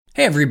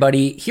Hey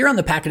everybody, here on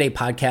the Pack-A-Day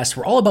podcast,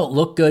 we're all about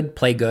look good,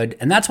 play good,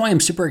 and that's why I'm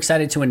super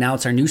excited to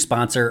announce our new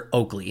sponsor,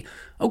 Oakley.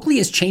 Oakley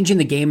is changing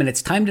the game and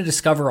it's time to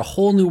discover a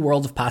whole new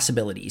world of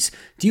possibilities.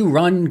 Do you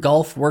run,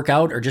 golf, work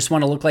out, or just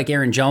want to look like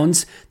Aaron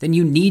Jones? Then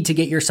you need to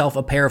get yourself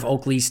a pair of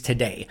Oakleys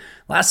today.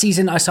 Last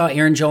season, I saw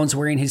Aaron Jones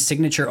wearing his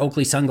signature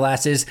Oakley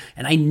sunglasses,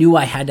 and I knew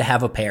I had to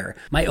have a pair.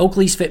 My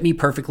Oakleys fit me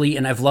perfectly,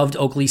 and I've loved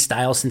Oakley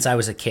style since I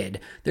was a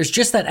kid. There's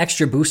just that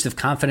extra boost of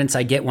confidence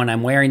I get when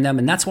I'm wearing them,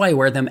 and that's why I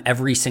wear them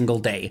every single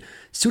day.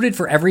 Suited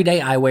for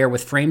everyday eyewear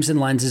with frames and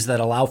lenses that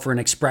allow for an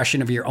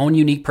expression of your own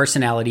unique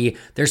personality,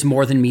 there's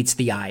more than meets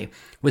the eye.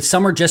 With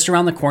summer just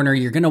around the corner,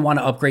 you're going to want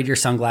to upgrade your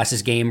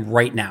sunglasses game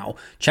right now.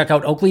 Check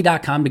out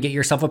Oakley.com to get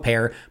yourself a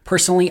pair.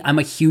 Personally, I'm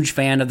a huge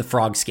fan of the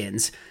frog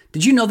skins.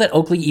 Did you know that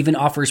Oakley even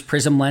offers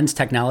prism lens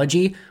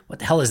technology? What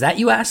the hell is that,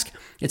 you ask?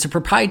 It's a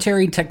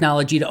proprietary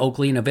technology to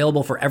Oakley and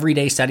available for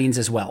everyday settings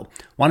as well.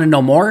 Want to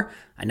know more?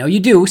 I know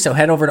you do, so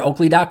head over to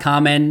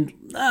Oakley.com and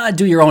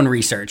do your own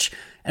research.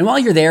 And while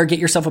you're there, get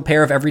yourself a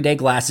pair of everyday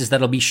glasses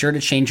that'll be sure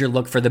to change your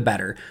look for the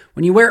better.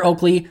 When you wear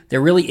Oakley, there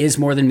really is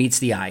more than meets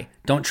the eye.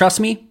 Don't trust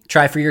me?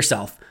 Try for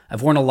yourself.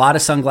 I've worn a lot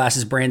of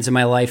sunglasses brands in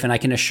my life, and I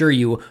can assure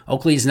you,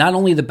 Oakley is not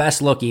only the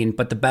best looking,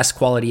 but the best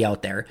quality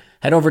out there.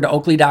 Head over to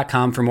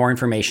Oakley.com for more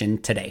information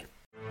today.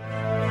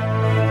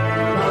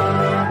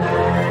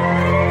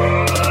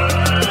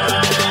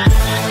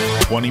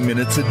 "20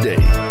 minutes a day,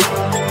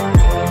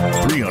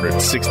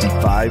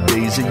 365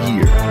 days a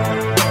year.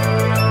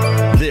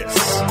 This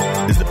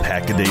is the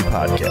Pack-A-Day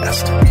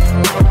Podcast.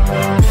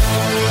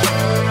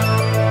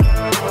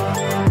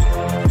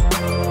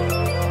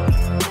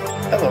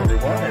 Hello,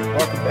 everyone, and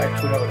welcome back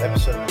to another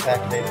episode of the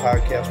Pack-A-Day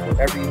Podcast,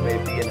 wherever you may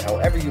be and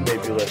however you may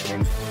be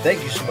listening.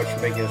 Thank you so much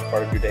for making this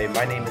part of your day.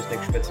 My name is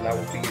Nick Schmitz, and I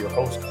will be your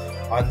host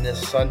on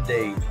this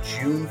Sunday,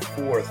 June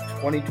 4th,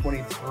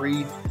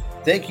 2023.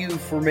 Thank you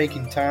for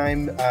making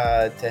time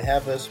to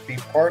have us be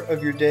part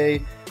of your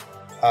day.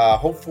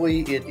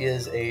 Hopefully it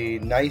is a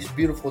nice,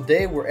 beautiful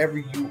day wherever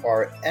you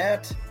are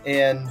at.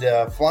 And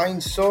flying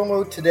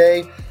solo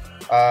today,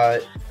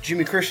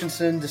 Jimmy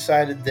Christensen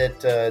decided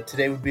that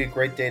today would be a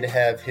great day to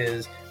have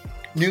his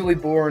newly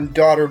born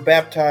daughter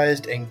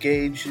baptized,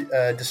 engaged,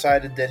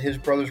 decided that his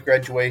brother's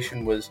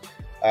graduation was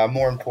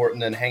more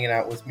important than hanging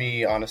out with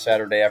me on a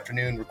Saturday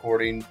afternoon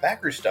recording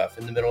Packers stuff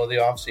in the middle of the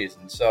off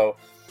season. So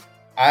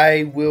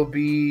I will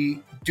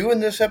be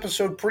doing this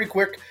episode pretty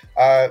quick.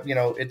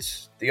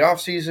 It's the off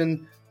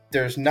season.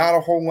 There's not a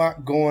whole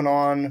lot going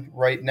on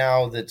right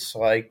now that's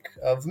like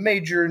of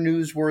major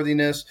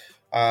newsworthiness.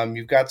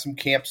 You've got some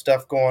camp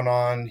stuff going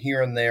on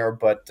here and there,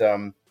 but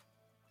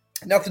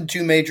nothing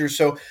too major.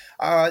 So,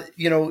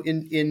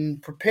 in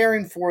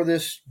preparing for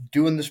this,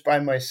 doing this by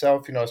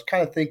myself, I was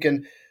kind of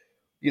thinking,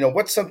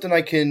 what's something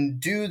I can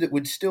do that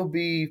would still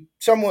be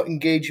somewhat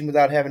engaging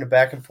without having a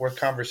back and forth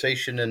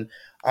conversation. And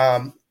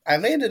I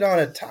landed on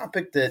a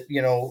topic that,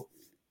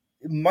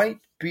 might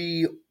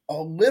be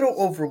a little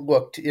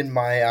overlooked in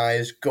my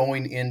eyes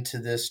going into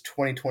this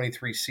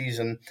 2023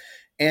 season.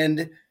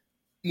 And,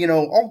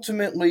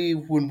 ultimately,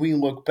 when we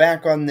look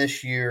back on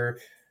this year,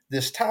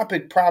 this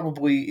topic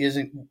probably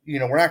isn't,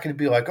 we're not going to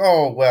be like,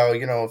 oh, well,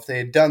 if they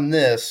had done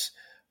this,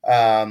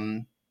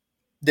 that,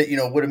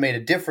 would have made a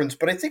difference.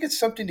 But I think it's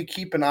something to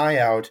keep an eye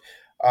out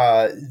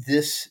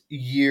this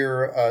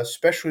year,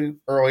 especially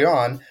early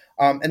on.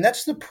 And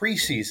that's the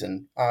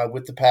preseason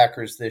with the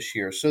Packers this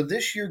year. So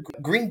this year,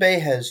 Green Bay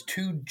has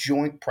 2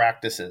 joint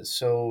practices.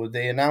 So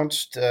they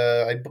announced,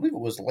 I believe it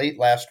was late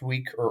last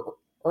week or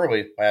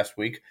early last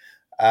week,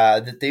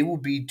 that they will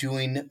be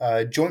doing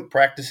joint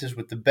practices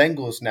with the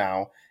Bengals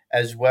now,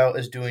 as well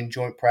as doing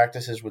joint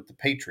practices with the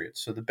Patriots.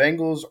 So the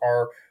Bengals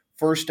are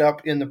first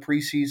up in the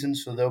preseason,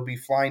 so they'll be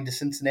flying to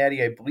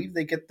Cincinnati. I believe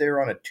they get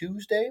there on a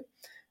Tuesday.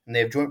 And they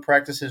have joint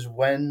practices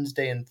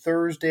Wednesday and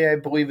Thursday, I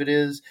believe it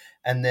is.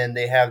 And then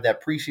they have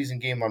that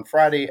preseason game on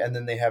Friday. And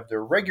then they have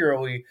their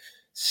regularly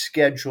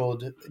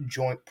scheduled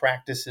joint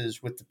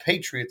practices with the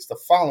Patriots the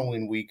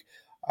following week.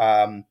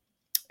 And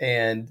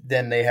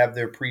then they have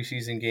their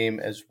preseason game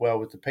as well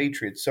with the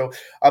Patriots. So,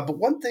 but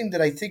one thing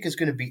that I think is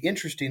going to be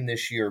interesting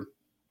this year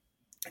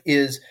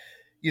is,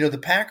 the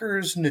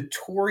Packers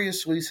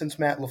notoriously, since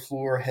Matt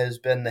LaFleur has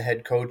been the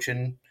head coach,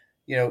 and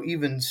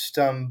even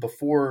some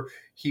before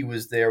he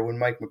was there when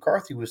Mike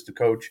McCarthy was the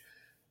coach,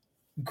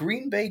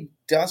 Green Bay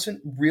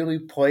doesn't really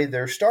play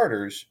their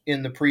starters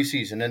in the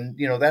preseason. And,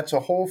 that's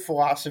a whole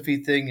philosophy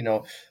thing.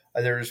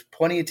 There's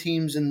plenty of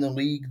teams in the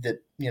league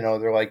that,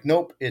 they're like,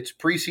 nope, it's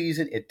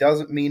preseason. It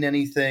doesn't mean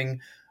anything.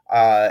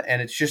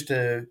 And it's just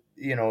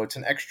it's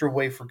an extra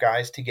way for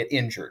guys to get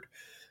injured.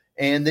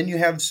 And then you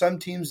have some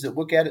teams that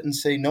look at it and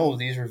say, no,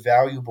 these are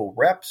valuable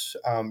reps.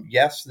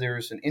 Yes,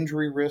 there's an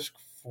injury risk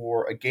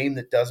for a game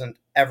that doesn't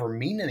ever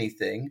mean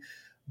anything,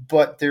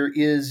 but there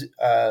is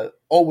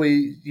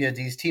always,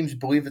 these teams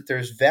believe that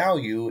there's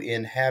value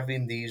in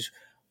having these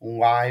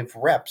live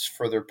reps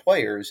for their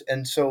players.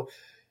 And so,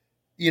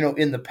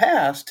 in the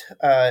past,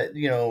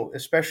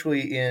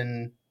 especially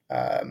in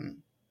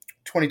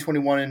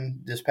 2021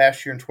 and this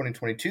past year in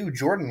 2022,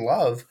 Jordan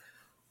Love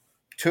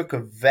took a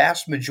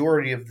vast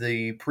majority of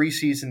the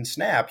preseason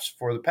snaps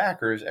for the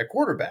Packers at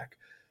quarterback.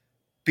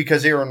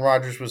 Because Aaron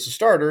Rodgers was the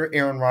starter,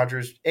 Aaron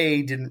Rodgers,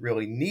 didn't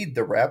really need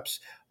the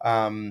reps,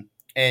 and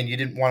you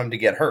didn't want him to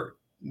get hurt,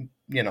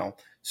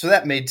 So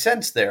that made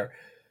sense there.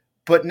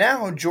 But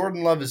now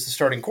Jordan Love is the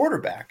starting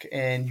quarterback,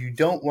 and you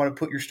don't want to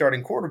put your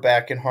starting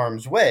quarterback in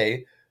harm's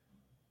way,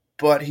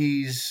 but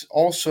he's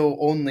also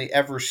only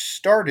ever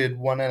started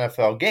one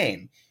NFL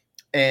game.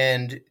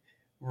 And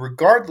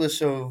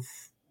regardless of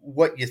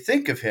what you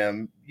think of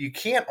him, you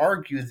can't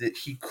argue that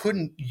he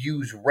couldn't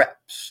use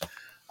reps.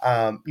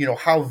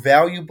 How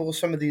valuable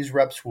some of these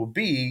reps will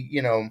be,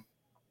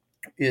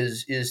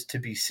 is to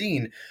be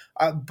seen.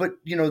 But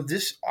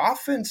this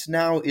offense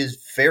now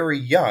is very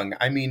young.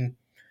 I mean,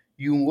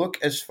 you look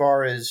as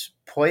far as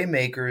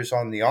playmakers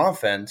on the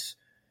offense,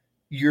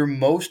 your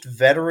most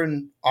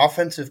veteran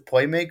offensive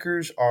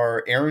playmakers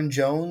are Aaron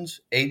Jones,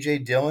 A.J.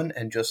 Dillon,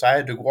 and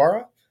Josiah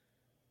DeGuara,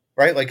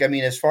 right?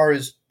 As far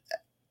as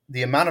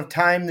the amount of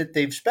time that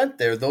they've spent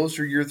there, those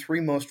are your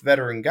three most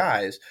veteran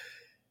guys.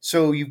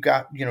 So you've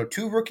got,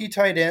 two rookie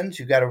tight ends.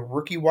 You've got a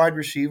rookie wide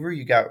receiver.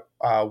 You got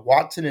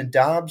Watson and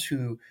Dobbs,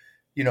 who,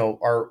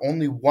 are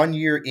only 1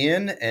 year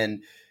in.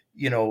 And,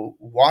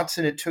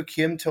 Watson, it took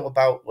him till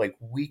about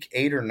week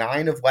 8 or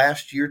 9 of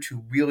last year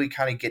to really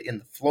kind of get in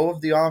the flow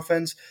of the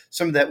offense.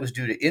 Some of that was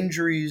due to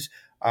injuries.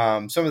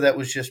 Some of that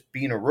was just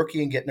being a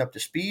rookie and getting up to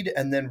speed.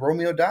 And then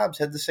Romeo Dobbs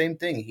had the same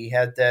thing. He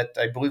had that,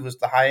 I believe, was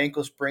the high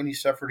ankle sprain he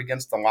suffered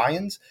against the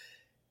Lions.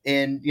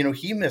 And,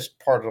 he missed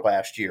part of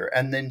last year.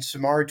 And then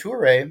Samori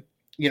Toure,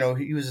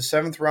 he was a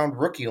 7th-round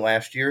rookie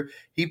last year.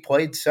 He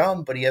played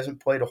some, but he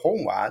hasn't played a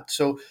whole lot.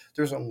 So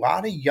there's a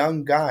lot of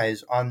young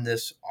guys on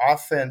this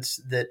offense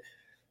that,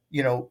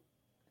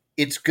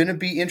 it's going to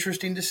be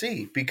interesting to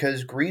see,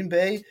 because Green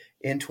Bay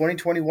in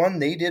 2021,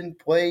 they didn't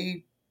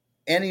play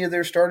any of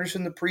their starters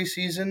in the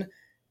preseason,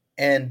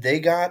 and they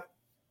got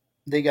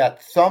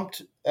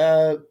thumped,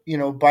 by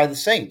the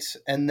Saints.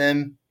 And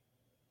then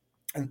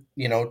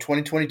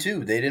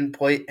 2022, they didn't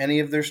play any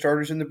of their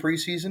starters in the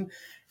preseason,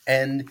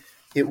 and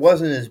it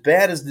wasn't as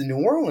bad as the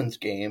New Orleans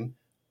game,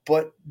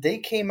 but they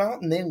came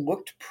out and they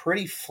looked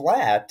pretty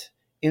flat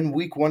in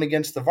week 1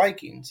 against the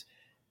Vikings.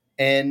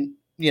 And,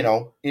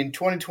 in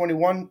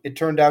 2021, it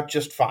turned out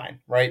just fine,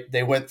 right?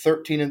 They went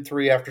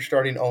 13-3 after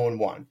starting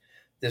 0-1.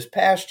 This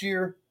past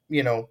year,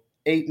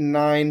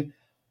 8-9.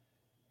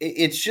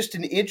 It's just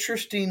an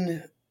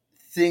interesting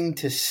thing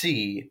to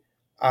see.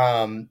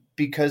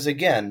 Because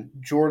again,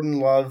 Jordan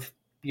Love,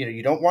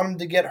 you don't want him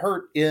to get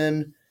hurt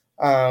in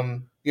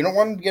the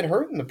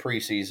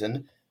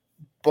preseason,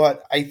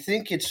 but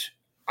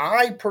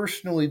I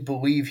personally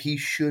believe he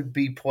should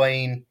be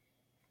playing,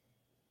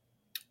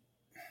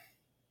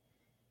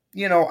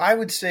 I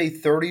would say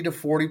 30 to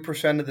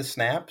 40% of the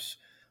snaps,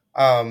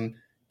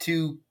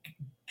 to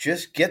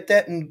just get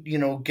that and,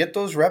 get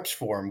those reps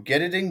for him,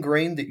 get it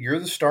ingrained that you're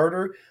the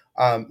starter.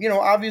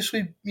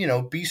 Obviously,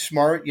 be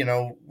smart.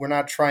 We're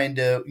not trying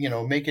to,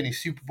 make any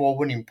Super Bowl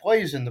winning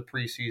plays in the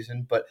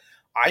preseason, but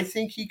I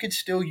think he could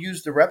still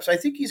use the reps. I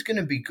think he's going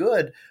to be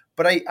good,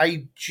 but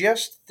I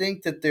just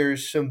think that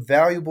there's some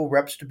valuable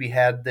reps to be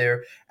had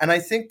there. And I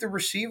think the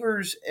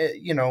receivers,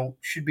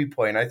 should be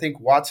playing. I think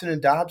Watson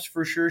and Dobbs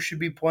for sure should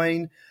be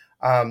playing.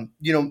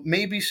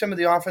 Maybe some of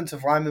the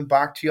offensive linemen,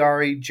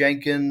 Bakhtiari,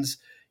 Jenkins,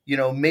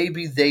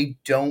 maybe they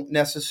don't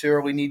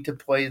necessarily need to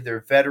play. They're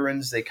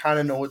veterans. They kind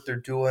of know what they're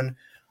doing.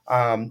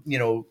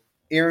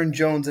 Aaron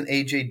Jones and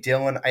A.J.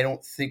 Dillon, I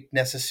don't think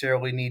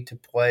necessarily need to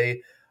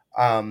play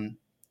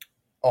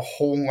a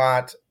whole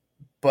lot.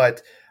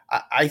 But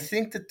I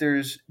think that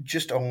there's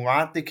just a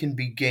lot that can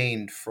be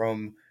gained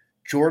from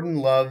Jordan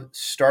Love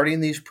starting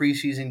these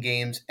preseason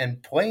games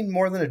and playing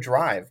more than a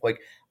drive.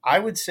 I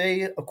would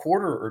say a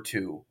quarter or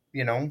two,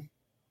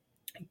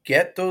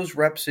 get those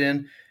reps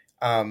in.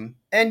 And,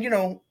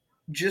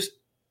 just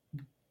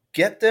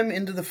get them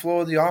into the flow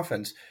of the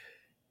offense.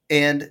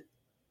 And,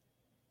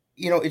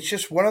 it's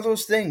just one of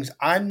those things.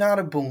 I'm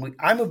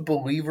a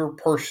believer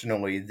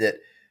personally that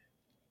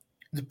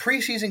the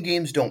preseason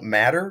games don't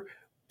matter,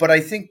 but I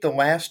think the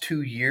last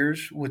 2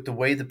 years with the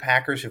way the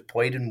Packers have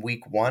played in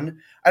week 1,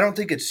 I don't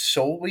think it's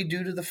solely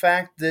due to the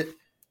fact that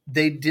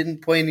they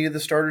didn't play any of the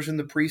starters in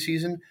the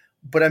preseason,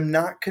 but I'm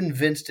not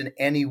convinced in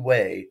any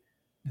way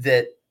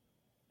that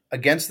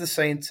against the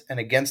Saints and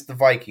against the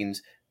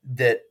Vikings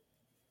that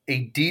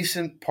a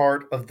decent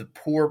part of the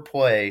poor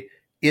play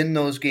in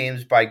those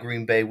games by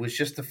Green Bay was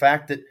just the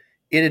fact that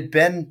it had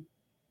been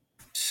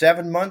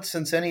 7 months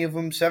since any of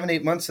them,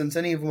 7-8 months since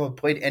any of them have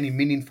played any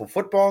meaningful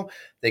football.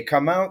 They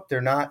come out,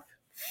 they're not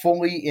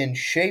fully in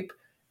shape,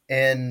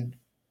 and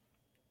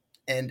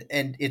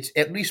it's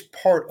at least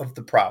part of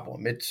the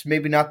problem. It's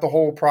maybe not the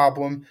whole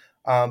problem,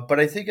 but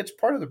I think it's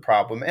part of the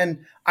problem.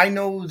 And I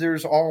know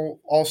there's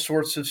all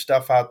sorts of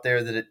stuff out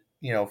there that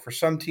for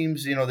some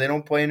teams, they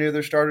don't play any of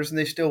their starters and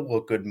they still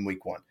look good in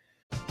week 1.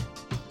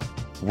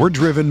 We're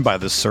driven by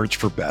the search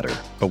for better.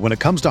 But when it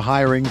comes to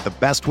hiring, the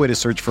best way to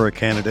search for a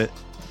candidate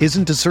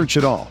isn't to search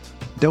at all.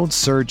 Don't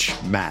search,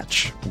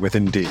 match with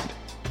Indeed.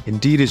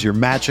 Indeed is your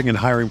matching and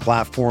hiring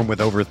platform with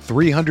over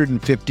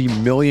 350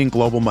 million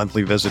global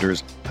monthly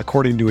visitors,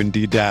 according to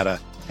Indeed data,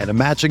 and a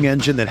matching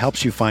engine that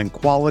helps you find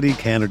quality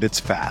candidates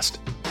fast.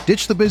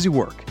 Ditch the busy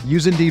work.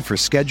 Use Indeed for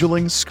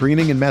scheduling,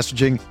 screening, and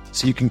messaging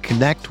so you can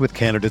connect with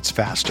candidates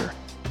faster.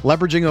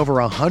 Leveraging over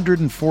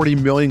 140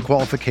 million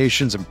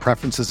qualifications and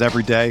preferences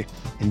every day,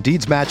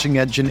 Indeed's matching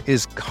engine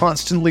is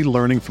constantly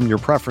learning from your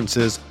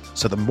preferences,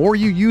 so the more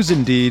you use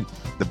Indeed,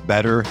 the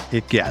better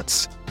it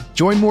gets.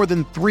 Join more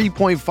than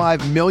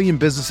 3.5 million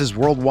businesses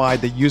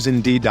worldwide that use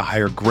Indeed to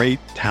hire great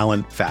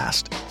talent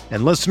fast.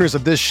 And listeners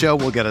of this show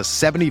will get a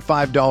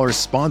 $75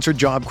 sponsored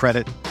job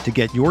credit to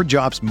get your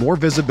jobs more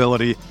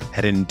visibility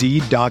at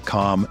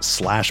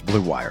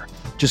Indeed.com/Blue Wire.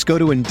 Just go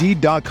to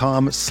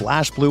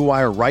Indeed.com/Blue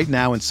Wire right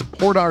now and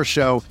support our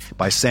show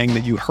by saying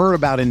that you heard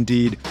about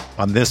Indeed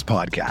on this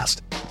podcast.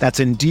 That's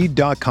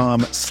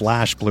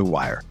Indeed.com/Blue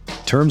Wire.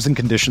 Terms and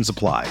conditions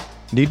apply.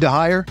 Need to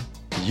hire?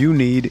 You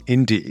need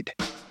Indeed.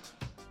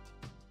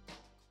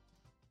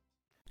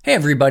 Hey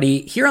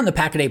everybody, here on the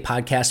Pack-A-Day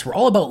podcast, we're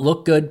all about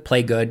look good,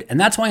 play good, and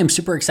that's why I'm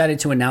super excited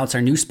to announce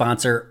our new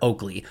sponsor,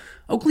 Oakley.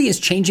 Oakley is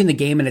changing the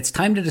game and it's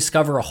time to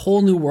discover a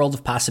whole new world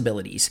of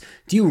possibilities.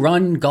 Do you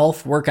run,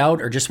 golf, work out,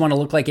 or just want to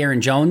look like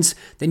Aaron Jones?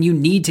 Then you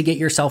need to get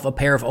yourself a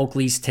pair of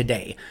Oakleys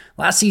today.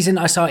 Last season,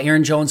 I saw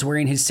Aaron Jones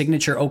wearing his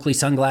signature Oakley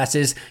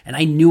sunglasses, and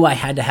I knew I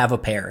had to have a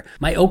pair.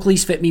 My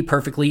Oakleys fit me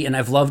perfectly, and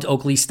I've loved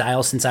Oakley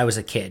style since I was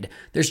a kid.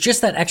 There's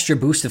just that extra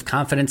boost of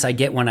confidence I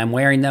get when I'm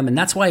wearing them, and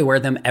that's why I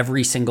wear them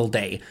every single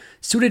day.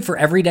 Suited for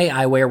everyday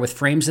eyewear with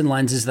frames and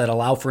lenses that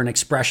allow for an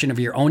expression of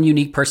your own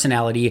unique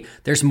personality,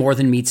 there's more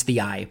than meets the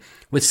eye.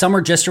 With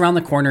summer just around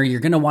the corner, you're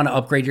going to want to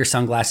upgrade your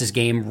sunglasses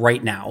game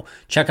right now.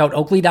 Check out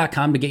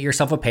Oakley.com to get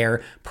yourself a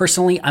pair.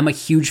 Personally, I'm a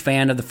huge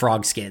fan of the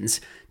frog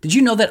skins. Did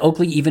you know that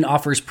Oakley even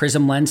offers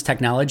prism lens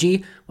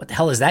technology? What the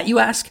hell is that, you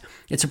ask?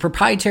 It's a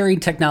proprietary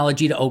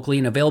technology to Oakley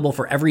and available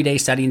for everyday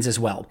settings as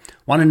well.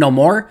 Want to know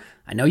more?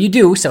 I know you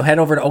do, so head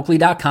over to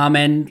Oakley.com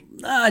and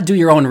do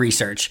your own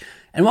research.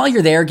 And while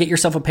you're there, get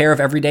yourself a pair of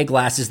everyday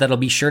glasses that'll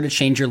be sure to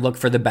change your look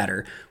for the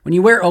better. When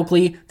you wear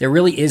Oakley, there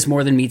really is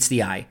more than meets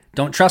the eye.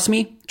 Don't trust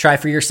me? Try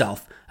for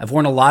yourself. I've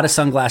worn a lot of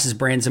sunglasses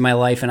brands in my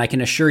life, and I can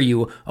assure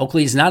you,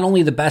 Oakley is not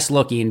only the best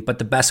looking, but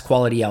the best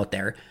quality out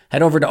there.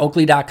 Head over to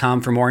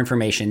Oakley.com for more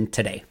information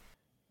today.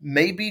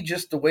 Maybe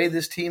just the way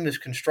this team is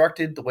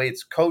constructed, the way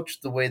it's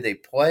coached, the way they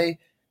play,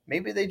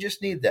 maybe they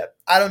just need that.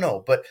 I don't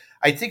know, but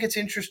I think it's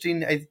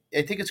interesting. I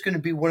think it's going to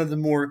be one of the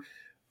more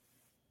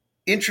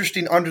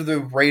interesting under the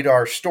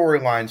radar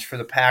storylines for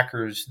the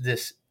Packers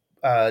this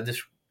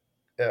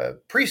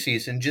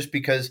preseason, just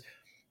because,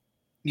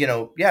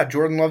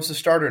 Jordan Love's the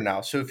starter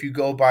now. So if you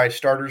go by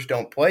starters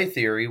don't play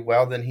theory,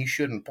 well, then he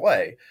shouldn't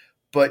play.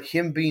 But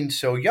him being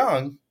so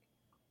young,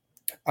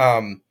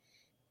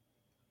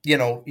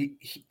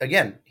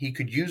 he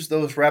could use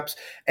those reps,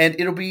 and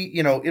it'll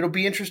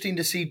be interesting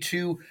to see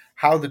too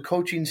how the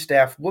coaching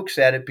staff looks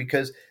at it,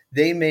 because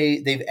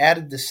they've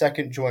added the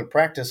second joint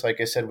practice, like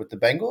I said, with the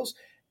Bengals.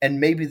 And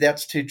maybe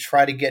that's to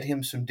try to get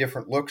him some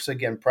different looks.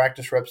 Again,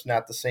 practice reps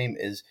not the same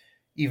as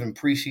even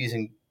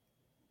preseason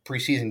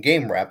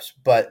game reps.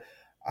 But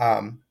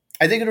I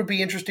think it'll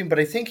be interesting. But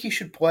I think he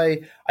should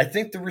play. I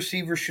think the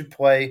receivers should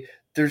play.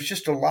 There's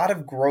just a lot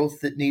of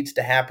growth that needs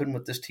to happen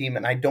with this team.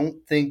 And I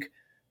don't think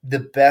the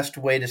best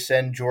way to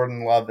send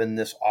Jordan Love and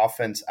this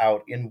offense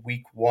out in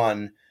week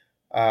one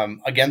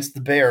against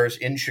the Bears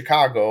in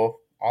Chicago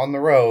on the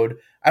road,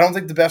 I don't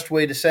think the best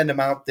way to send him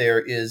out there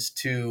is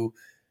to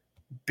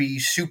be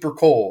super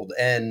cold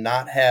and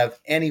not have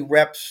any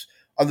reps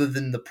other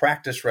than the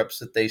practice reps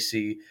that they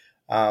see.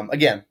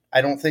 Again, I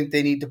don't think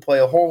they need to play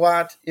a whole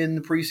lot in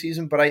the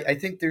preseason, but I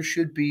think there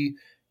should be,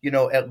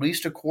 at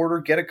least a quarter,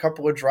 get a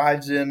couple of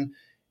drives in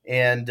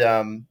and,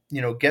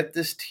 get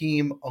this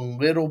team a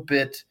little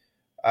bit,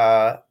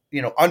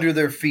 under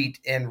their feet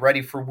and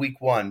ready for week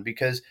one.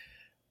 Because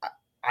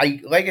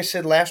like I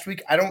said last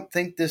week, I don't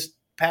think this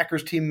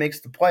Packers team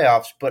makes the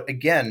playoffs. But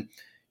again,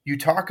 you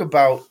talk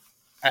about,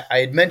 I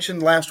had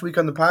mentioned last week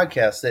on the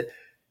podcast that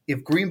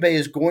if Green Bay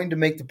is going to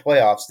make the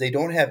playoffs, they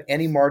don't have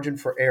any margin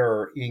for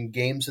error in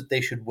games that they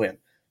should win.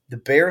 The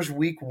Bears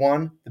week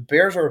one, the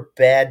Bears are a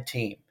bad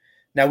team.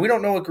 Now, we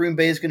don't know what Green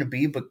Bay is going to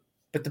be, but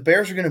the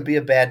Bears are going to be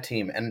a bad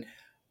team. And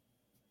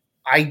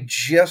losing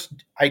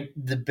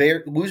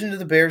to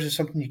the Bears is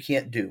something you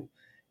can't do.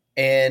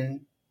 And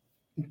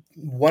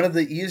one of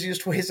the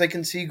easiest ways I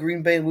can see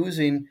Green Bay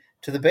losing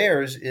to the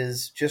Bears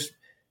is just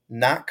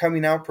not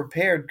coming out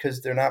prepared,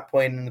 because they're not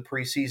playing in the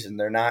preseason.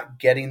 They're not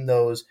getting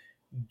those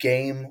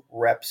game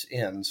reps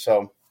in.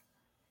 So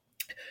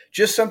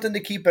just something to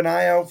keep an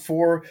eye out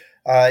for,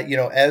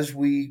 as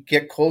we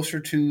get closer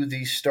to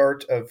the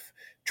start of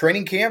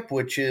training camp,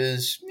 which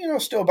is,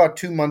 still about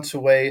 2 months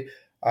away.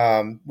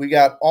 We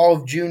got all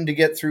of June to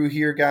get through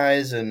here,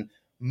 guys, and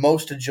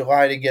most of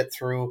July to get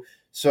through.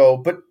 So,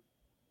 but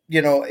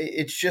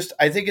it's just,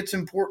 I think it's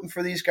important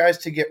for these guys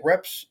to get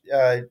reps,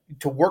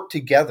 to work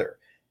together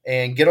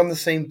and get on the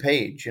same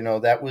page.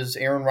 That was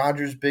Aaron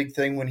Rodgers' big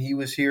thing when he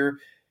was here.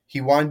 He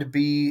wanted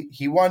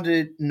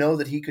to know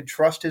that he could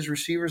trust his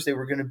receivers. They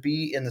were going to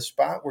be in the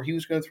spot where he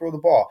was going to throw the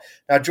ball.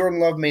 Now, Jordan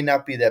Love may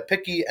not be that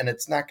picky, and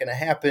it's not going to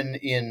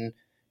happen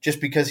just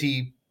because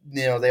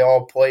they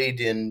all played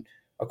in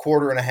a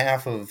quarter and a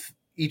half of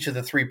each of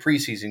the 3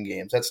 preseason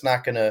games. That's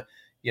not going to,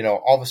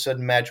 all of a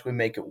sudden magically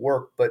make it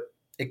work, but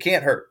it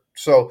can't hurt.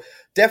 So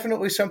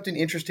definitely something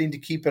interesting to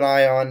keep an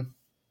eye on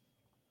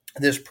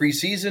this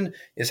preseason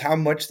is how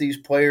much these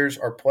players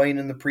are playing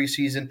in the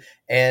preseason,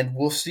 and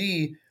we'll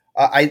see.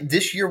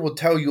 This year will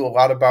tell you a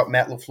lot about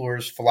Matt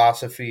LaFleur's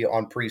philosophy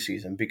on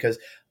preseason, because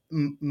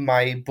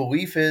my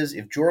belief is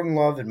if Jordan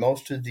Love and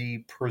most of the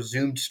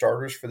presumed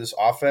starters for this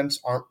offense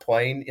aren't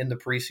playing in the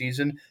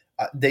preseason,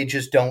 they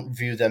just don't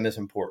view them as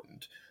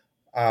important.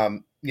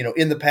 In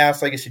the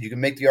past, like I said, you can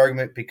make the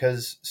argument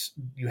because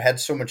you had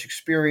so much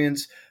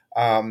experience,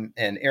 and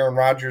Aaron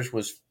Rodgers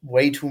was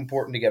way too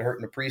important to get hurt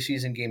in a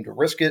preseason game to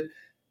risk it.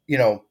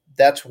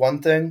 That's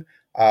one thing.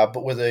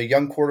 But with a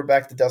young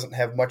quarterback that doesn't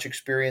have much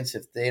experience,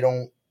 if they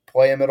don't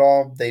play him at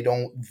all, they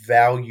don't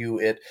value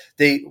it.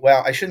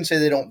 I shouldn't say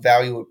they don't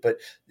value it, but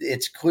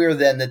it's clear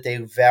then that they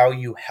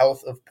value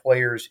health of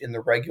players in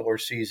the regular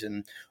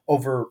season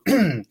over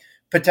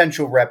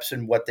potential reps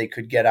and what they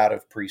could get out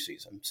of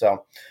preseason.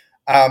 So,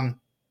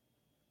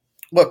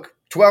 look,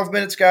 12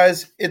 minutes,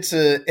 guys. It's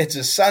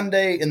a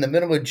Sunday in the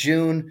middle of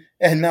June,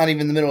 and not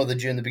even the middle of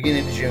June, the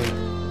beginning of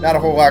June. Not a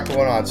whole lot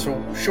going on. So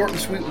short and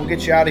sweet, we'll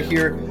get you out of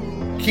here.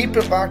 Keep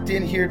it locked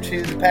in here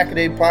to the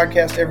Pack-A-Day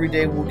podcast every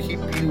day. We'll keep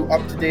you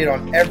up to date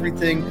on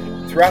everything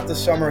throughout the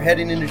summer,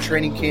 heading into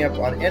training camp,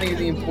 on any of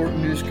the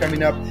important news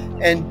coming up.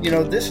 And,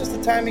 this is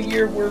the time of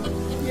year where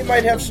you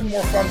might have some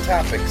more fun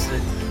topics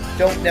that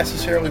don't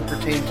necessarily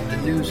pertain to the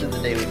news of the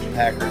day with the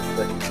Packers,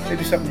 but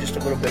maybe something just a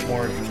little bit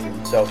more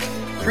interesting. So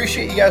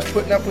appreciate you guys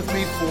putting up with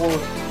me for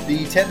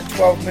the 10 to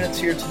 12 minutes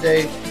here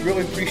today.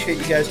 Really appreciate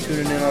you guys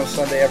tuning in on a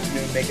Sunday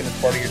afternoon, making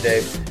it part of your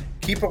day.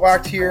 Keep it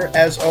locked here,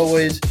 as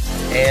always.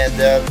 And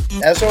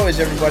as always,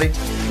 everybody,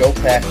 go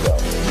Pack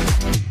Go.